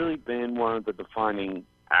it's really been one of the defining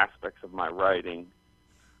aspects of my writing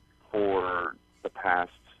for the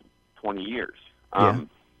past 20 years. Yeah.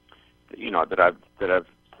 That I've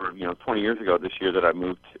 20 years ago this year that I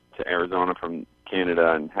moved to Arizona from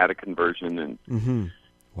Canada and had a conversion and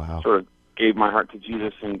Wow. sort of gave my heart to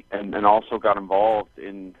Jesus and also got involved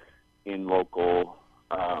in local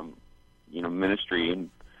ministry and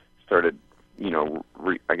started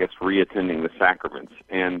reattending the sacraments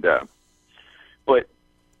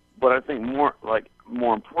but I think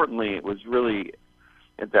more importantly, it was really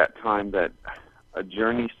at that time that a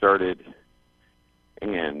journey started,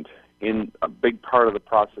 and in a big part of the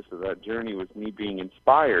process of that journey was me being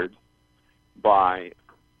inspired by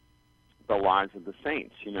the lives of the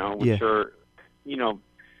saints, which are,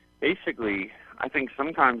 basically, I think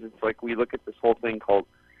sometimes it's like we look at this whole thing called,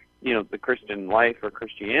 the Christian life or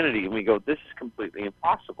Christianity, and we go, this is completely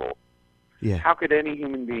impossible. Yeah. How could any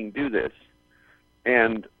human being do this?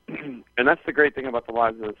 And that's the great thing about the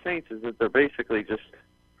lives of the saints, is that they're basically just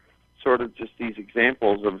these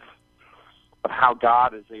examples of how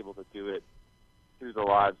God is able to do it through the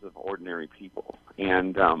lives of ordinary people.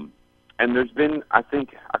 And there's been, I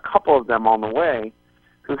think, a couple of them on the way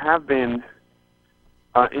who have been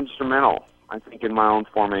instrumental, I think, in my own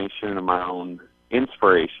formation and my own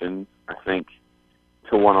inspiration, I think,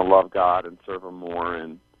 to want to love God and serve Him more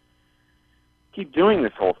and keep doing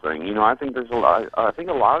this whole thing. I think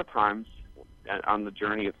a lot of times on the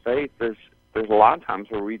journey of faith, there's a lot of times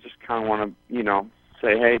where we just kind of want to,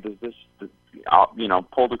 say, hey, does this,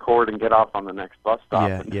 pull the cord and get off on the next bus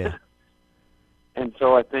stop. Yeah. And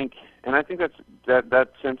so I think that's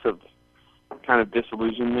that sense of kind of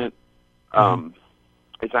disillusionment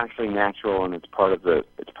is actually natural, and it's part of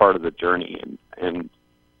the journey. And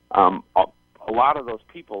a lot of those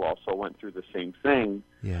people also went through the same thing.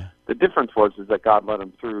 Yeah. The difference is that God led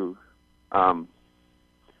them through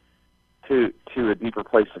to a deeper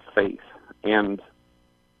place of faith. And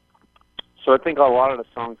so I think a lot of the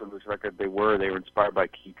songs on this record, they were inspired by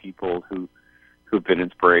key people who've been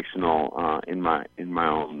inspirational in my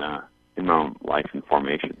own life and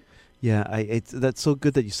formation. Yeah, that's so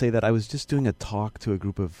good that you say that. I was just doing a talk to a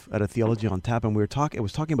group at a Theology on Tap, and I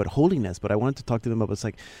was talking about holiness, but I wanted to talk to them about it's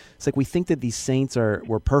like we think that these saints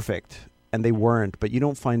were perfect, and they weren't, but you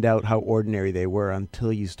don't find out how ordinary they were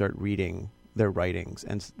until you start reading their writings,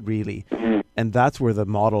 and that's where the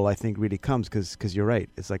model, I think, really comes, because you're right.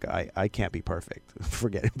 It's like, I can't be perfect.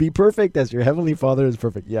 Forget it. Be perfect as your Heavenly Father is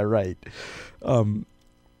perfect. Yeah, right.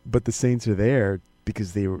 But the saints are there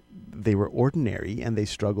because they were ordinary, and they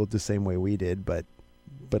struggled the same way we did, but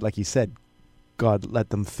like you said, God let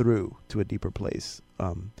them through to a deeper place.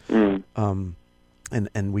 And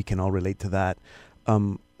we can all relate to that.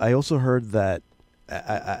 I also heard that,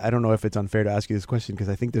 I don't know if it's unfair to ask you this question, because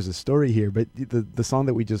I think there's a story here, but the song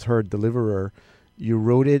that we just heard, Deliverer, you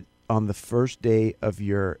wrote it on the first day of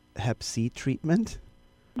your Hep C treatment?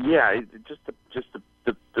 Yeah, just the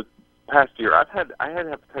past year. I had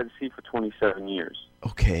hepatitis C for 27 years.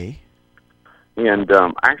 Okay. And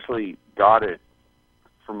actually got it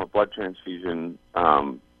from a blood transfusion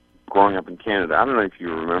growing up in Canada. I don't know if you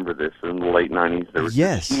remember this. In the late 90s, there was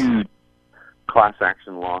a huge class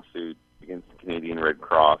action lawsuit against the Canadian Red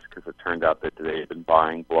Cross because it turned out that they had been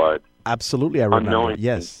buying blood. Absolutely, I remember.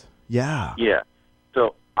 Yes. Yeah. Yeah. So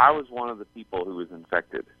I was one of the people who was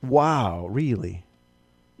infected. Wow, really?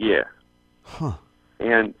 Yeah. Huh.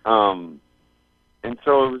 And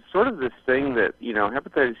so it was sort of this thing that, you know,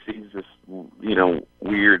 hepatitis C is this, you know,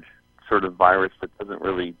 weird sort of virus that doesn't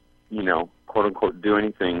really, you know, quote unquote do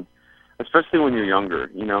anything, especially when you're younger,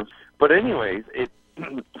 you know. But anyways, it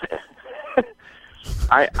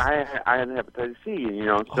I had hepatitis C, you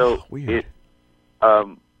know, so weird. it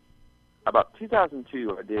about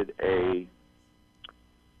 2002 I did it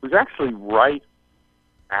was actually right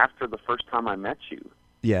after the first time I met you.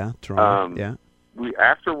 Yeah, Toronto. Yeah.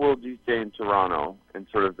 After World Youth Day in Toronto, and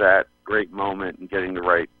sort of that great moment and getting to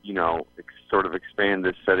write, you know, sort of expand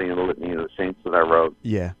this setting of the Litany of the Saints that I wrote.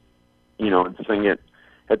 Yeah. You know, and sing it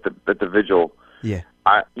at the vigil. Yeah.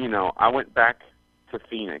 I went back to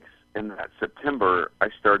Phoenix, and that September I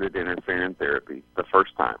started interferon therapy the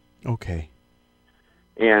first time. Okay.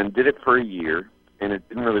 And did it for a year, and it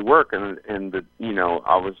didn't really work. And the, you know,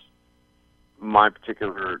 my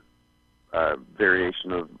particular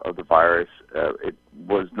variation of the virus, it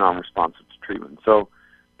was non-responsive to treatment. So,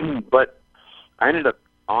 but I ended up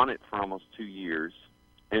on it for almost 2 years,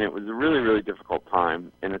 and it was a really, really difficult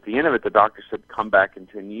time. And at the end of it, the doctor said, come back in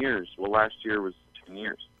 10 years. Well, last year was 10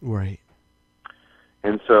 years. Right.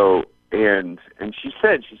 And so, and she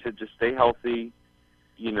said, just stay healthy.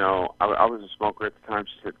 You know, I was a smoker at the time.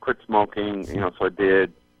 She said, quit smoking, you know, so I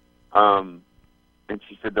did. And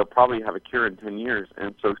she said, they'll probably have a cure in 10 years.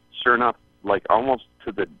 And so, sure enough, like almost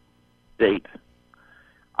to the date,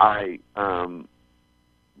 I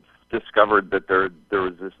discovered that there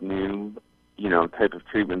was this new, you know, type of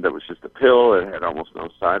treatment that was just a pill. It had almost no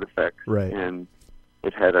side effects. Right. And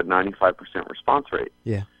it had a 95% response rate.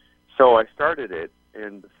 Yeah. So I started it,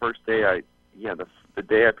 and the first day the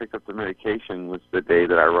day I picked up the medication was the day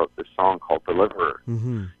that I wrote this song called Deliverer.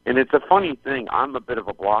 Mm-hmm. And it's a funny thing. I'm a bit of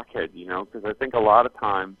a blockhead, you know, because I think a lot of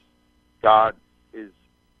times God is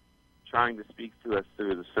trying to speak to us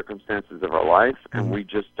through the circumstances of our life, and we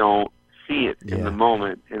just don't see it in the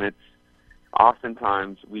moment. And it's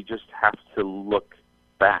oftentimes we just have to look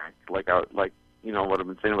back, like you know what I've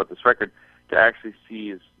been saying about this record, to actually see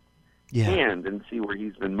his hand and see where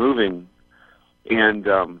he's been moving. And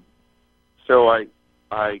so I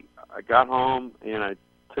got home and I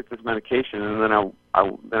took this medication, and then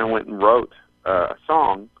I went and wrote a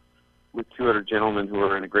song with two other gentlemen who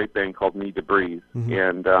are in a great band called Need to Breathe,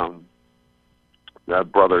 and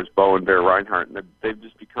brothers Bo and Bear Reinhardt, and they've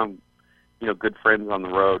just become, you know, good friends on the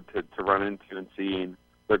road to run into and see. And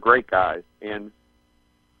they're great guys. And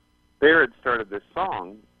Bear had started this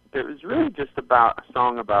song that was really just a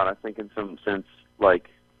song about, I think in some sense, like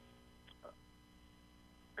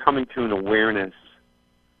coming to an awareness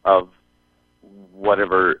of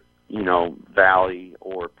whatever, you know, valley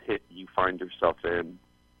or pit you find yourself in.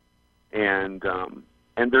 And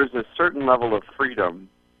there's a certain level of freedom.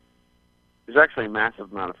 There's actually a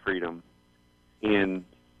massive amount of freedom in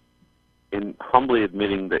humbly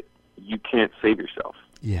admitting that you can't save yourself.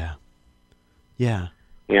 Yeah. Yeah.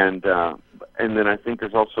 And then I think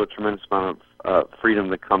there's also a tremendous amount of freedom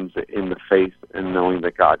that comes in the faith and knowing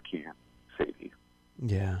that God can save you.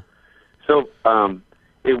 Yeah. So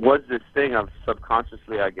it was this thing of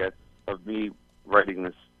subconsciously, I guess, of me writing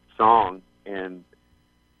this song and,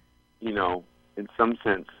 you know, in some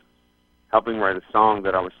sense, helping write a song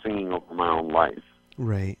that I was singing over my own life.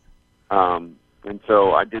 Right. And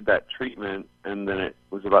so I did that treatment, and then it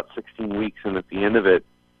was about 16 weeks, and at the end of it,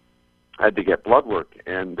 I had to get blood work,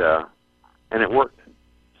 and it worked.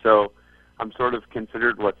 So I'm sort of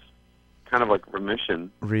considered what's kind of like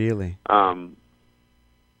remission. Really?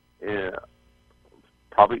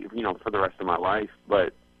 Probably, you know, for the rest of my life,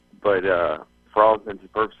 but for all intents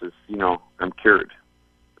and purposes, you know, I'm cured.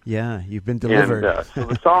 Yeah, you've been delivered. And so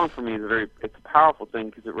the song for me is it's a powerful thing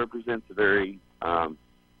because it represents a very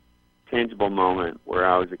tangible moment where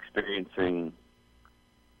I was experiencing,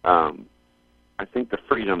 I think, the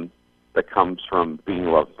freedom that comes from being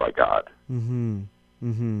loved by God. Mm-hmm.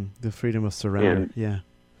 Mm-hmm. The freedom of surrender.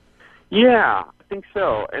 Yeah, I think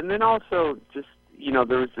so. And then also just, you know,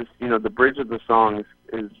 there was this, you know, the bridge of the song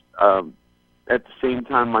is at the same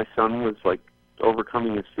time my son was like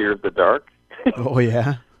overcoming his fear of the dark. Oh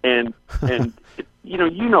yeah. And you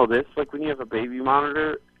know this, like when you have a baby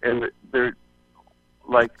monitor and they're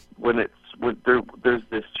like there's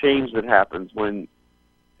this change that happens when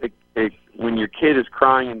when your kid is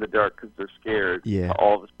crying in the dark because they're scared. Yeah.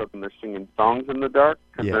 All of a sudden they're singing songs in the dark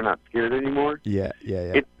because they're not scared anymore. Yeah.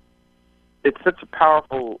 It's such a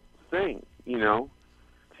powerful thing, you know,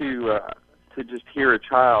 to just hear a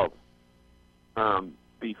child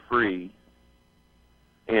be free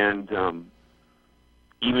and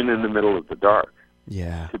even in the middle of the dark,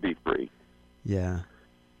 to be free. Yeah.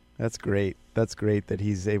 That's great. That's great that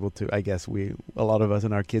he's able to. I guess a lot of us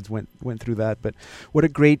and our kids went through that. But what a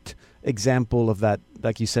great example of that,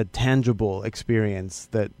 like you said, tangible experience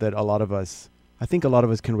that a lot of us, I think a lot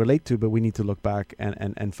of us can relate to, but we need to look back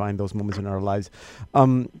and find those moments in our lives.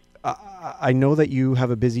 I know that you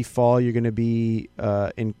have a busy fall. You're going to be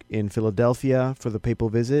in Philadelphia for the papal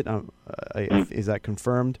visit. Is that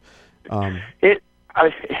confirmed?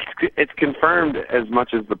 It's confirmed as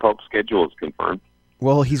much as the Pope's schedule is confirmed.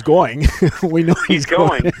 Well, he's going. We know he's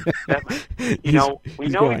going. We know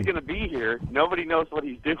he's going to be here. Nobody knows what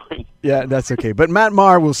he's doing. Yeah, that's okay. But Matt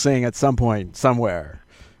Maher will sing at some point, somewhere.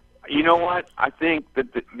 You know what? I think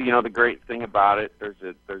that the great thing about it, there's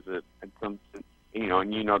a in some sense,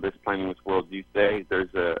 and this Planning This World, you say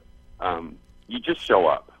you just show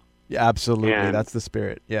up. Yeah, absolutely. And that's the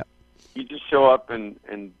spirit. Yeah. You just show up and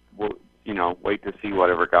wait to see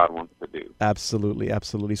whatever God wants to do. Absolutely,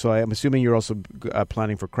 absolutely. So I'm assuming you're also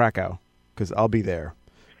planning for Krakow, because I'll be there.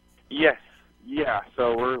 Yes, yeah.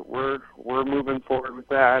 So we're moving forward with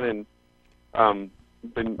that, and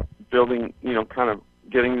been building, kind of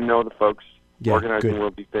getting to know the folks, organizing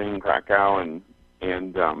World Be Thing in Krakow, and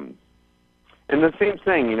the same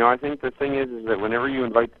thing. I think the thing is that whenever you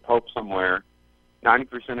invite the Pope somewhere,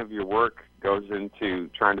 90% of your work goes into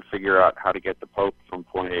trying to figure out how to get the Pope from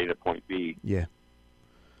point A to point B. Yeah.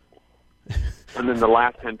 And then the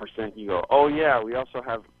last 10%, you go, oh yeah, we also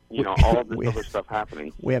have all of this other stuff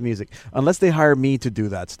happening. We have music, unless they hire me to do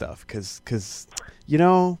that stuff, because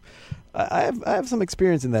I have some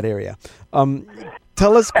experience in that area.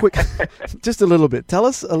 Tell us just a little bit. Tell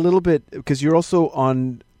us a little bit, because you're also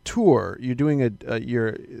on tour. You're doing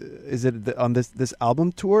is it on this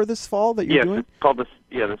album tour this fall that you're doing? It's called the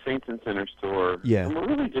Saints and Sinners tour. Yeah. And we're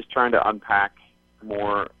really just trying to unpack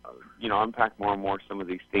more and more some of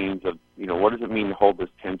these themes of, what does it mean to hold this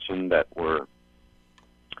tension that we're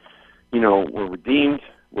redeemed,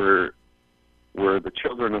 we're the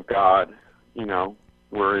children of God,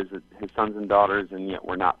 we're his sons and daughters, and yet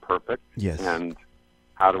we're not perfect. Yes. And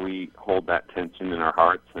how do we hold that tension in our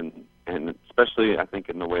hearts, and especially, I think,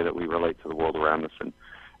 in the way that we relate to the world around us. And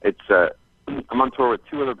it's I'm on tour with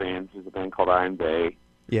two other bands. There's a band called Iron Bay,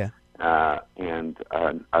 and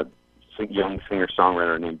a young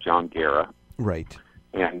singer-songwriter named John Guerra. Right.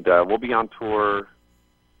 And we'll be on tour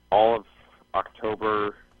all of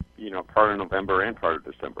October, part of November and part of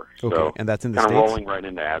December. Okay, so and that's in the States? States? Rolling right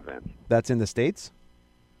into Advent. That's in the States?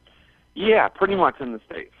 Yeah, pretty much in the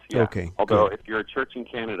States. Yeah. Okay. Although, if you're a church in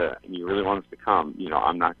Canada and you really want us to come,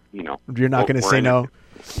 I'm not, You're not going to say no?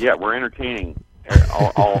 Yeah, we're entertaining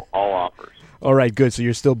all offers. All right, good. So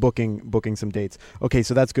you're still booking some dates. Okay,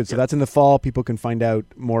 so that's good. So that's in the fall. People can find out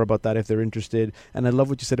more about that if they're interested. And I love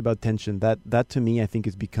what you said about tension. That to me, I think,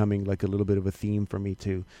 is becoming like a little bit of a theme for me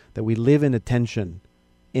too. That we live in a tension,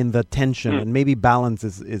 and maybe balance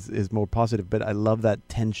is more positive. But I love that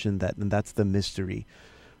tension. And that's the mystery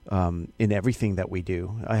in everything that we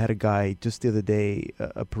do. I had a guy just the other day,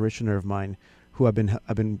 a parishioner of mine, who I've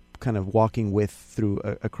been kind of walking with through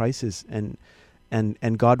a crisis, and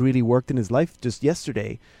God really worked in his life just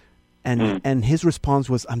yesterday, and his response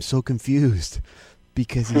was, "I'm so confused,"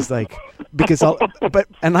 because he's like,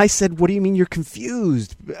 and I said, "What do you mean you're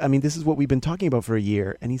confused? I mean, this is what we've been talking about for a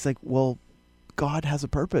year," and he's like, "Well, God has a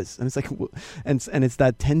purpose," and it's like, and it's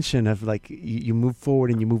that tension of like you move forward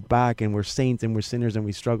and you move back, and we're saints and we're sinners and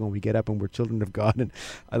we struggle and we get up and we're children of God, and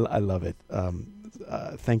I love it.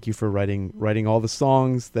 Thank you for writing all the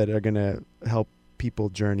songs that are gonna help people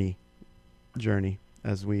journey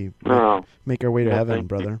as we make our way to heaven,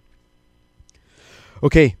 brother.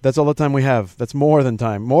 Okay, that's all the time we have. That's more than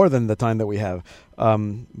the time that we have.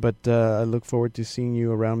 But I look forward to seeing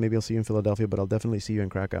you around. Maybe I'll see you in Philadelphia, but I'll definitely see you in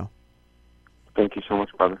Krakow. Thank you so much,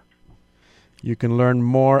 brother. You can learn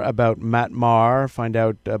more about Matt Maher, find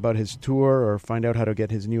out about his tour, or find out how to get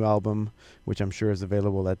his new album, which I'm sure is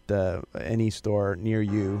available at any store near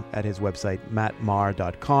you, at his website,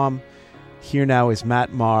 mattmaher.com. Here now is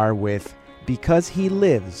Matt Maher with Because He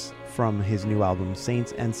Lives from his new album,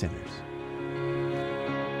 Saints and Sinners.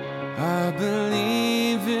 I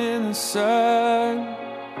believe in the sun.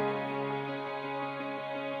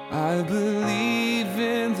 I believe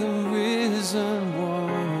in the risen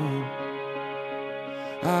one.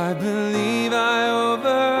 I believe I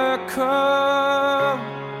overcome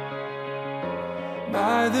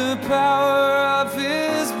by the power of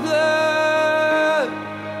his blood.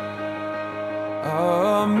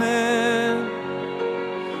 Amen.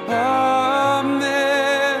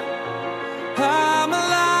 Amen. I'm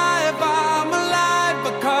alive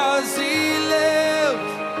because he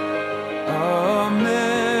lives.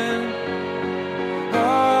 Amen.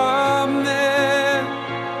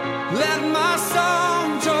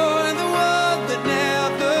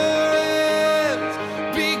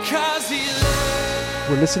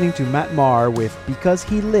 we're listening to Matt Maher with Because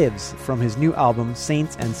He Lives from his new album,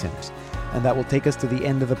 Saints and Sinners. And that will take us to the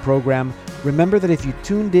end of the program. Remember that if you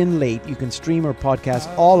tuned in late, you can stream or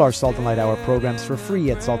podcast all our Salt and Light Hour programs for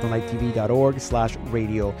free at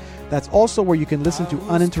saltandlighttv.org/radio. That's also where you can listen to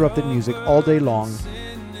uninterrupted music all day long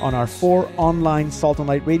on our 4 online Salt and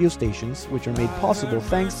Light radio stations, which are made possible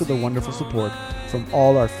thanks to the wonderful support from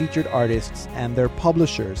all our featured artists and their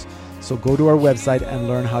publishers. So go to our website and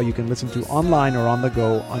learn how you can listen to online or on the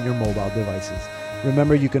go on your mobile devices.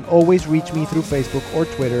 Remember, you can always reach me through Facebook or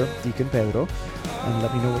Twitter, Deacon Pedro, and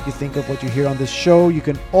let me know what you think of what you hear on this show. You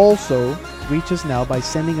can also reach us now by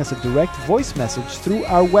sending us a direct voice message through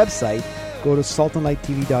our website. Go to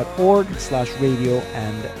saltandlighttv.org/radio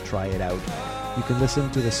and try it out. You can listen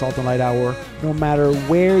to the Salt and Light Hour no matter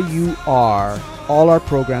where you are. All our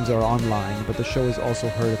programs are online, but the show is also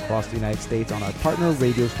heard across the United States on our partner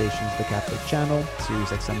radio stations, the Catholic Channel,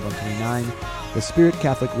 Sirius XM 129, the Spirit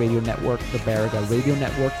Catholic Radio Network, the Barraga Radio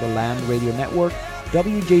Network, the Land Radio Network,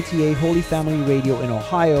 WJTA Holy Family Radio in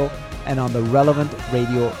Ohio, and on the Relevant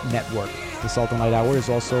Radio Network. The Salt and Light Hour is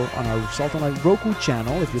also on our Salt and Light Roku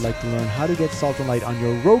channel. If you'd like to learn how to get Salt and Light on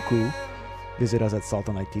your Roku, visit us at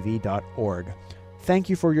saltandlighttv.org. Thank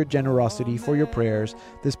you for your generosity, for your prayers.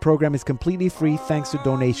 This program is completely free thanks to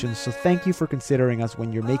donations, so thank you for considering us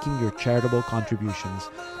when you're making your charitable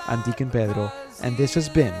contributions. I'm Deacon Pedro, and this has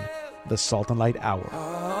been the Salt and Light Hour.